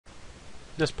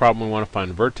In this problem we want to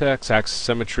find vertex, axis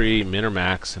symmetry, min or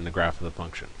max, and the graph of the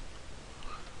function.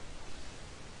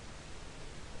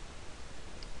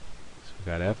 So we've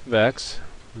got f of x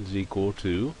is equal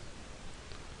to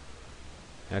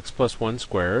x plus 1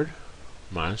 squared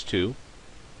minus 2.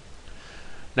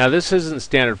 Now this isn't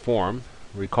standard form.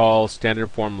 Recall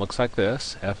standard form looks like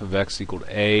this. F of x equal to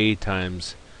a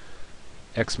times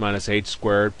x minus h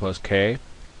squared plus k.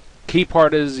 Key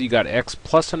part is you got x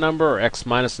plus a number or x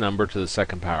minus a number to the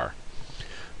second power.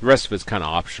 The rest of it's kind of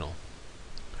optional.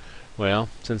 Well,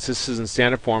 since this isn't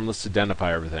standard form, let's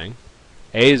identify everything.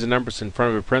 A is a number that's in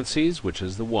front of a parentheses, which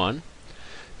is the 1.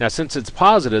 Now since it's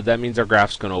positive, that means our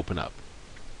graph's going to open up.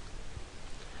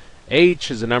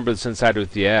 H is a number that's inside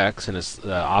with the x and it's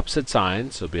the opposite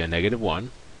sign, so it'll be a negative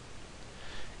 1.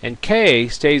 And k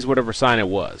stays whatever sign it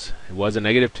was. It was a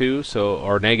negative 2,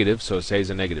 or negative, so it stays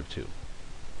a negative 2.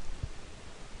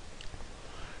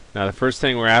 Now the first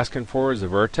thing we're asking for is a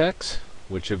vertex,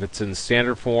 which if it's in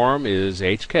standard form is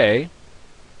hk,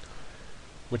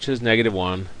 which is negative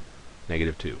 1,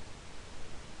 negative 2.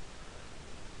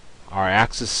 Our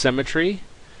axis symmetry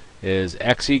is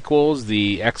x equals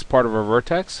the x part of our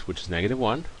vertex, which is negative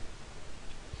 1.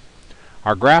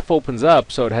 Our graph opens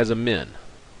up, so it has a min.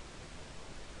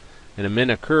 And a min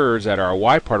occurs at our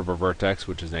y part of our vertex,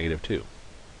 which is negative 2.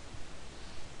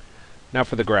 Now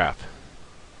for the graph.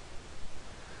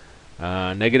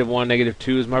 Negative 1, negative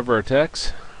 2 is my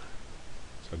vertex.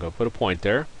 So I'll go put a point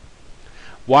there.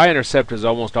 Y-intercept is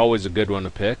almost always a good one to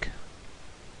pick.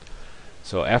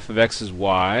 So f of x is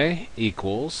y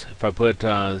equals, if I put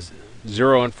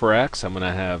 0 in for x, I'm going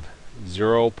to have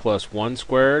 0 plus 1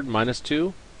 squared minus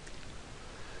 2.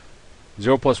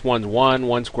 0 plus 1 is 1,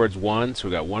 1 squared is 1, so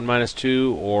we got 1 minus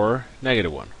 2 or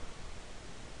negative 1.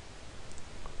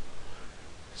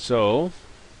 So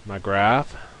my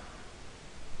graph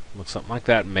looks something like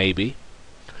that, maybe.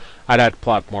 I'd have to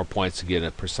plot more points to get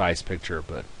a precise picture,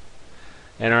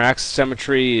 and our axis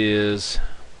symmetry is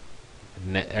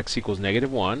x equals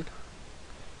negative 1.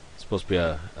 It's supposed to be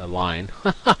a line,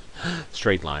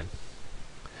 straight line.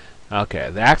 Okay,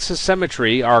 the axis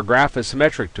symmetry, our graph is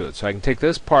symmetric to it, so I can take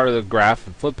this part of the graph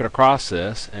and flip it across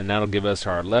this, and that'll give us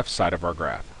our left side of our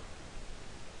graph.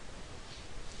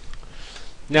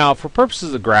 Now, for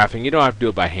purposes of graphing, you don't have to do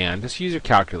it by hand. Just use your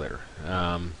calculator.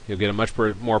 You'll get a much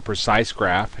more precise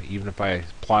graph, even if I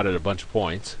plotted a bunch of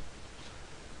points.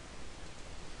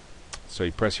 So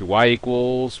you press your y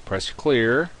equals, press your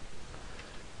clear,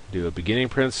 do a beginning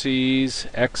parentheses,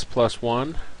 x plus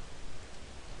 1,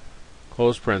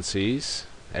 close parentheses,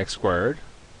 x squared,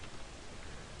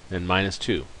 then minus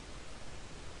 2,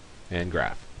 and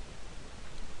graph.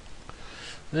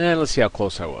 And let's see how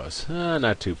close I was.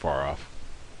 Not too far off.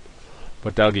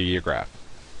 But that'll give you your graph.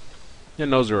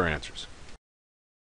 And those are our answers.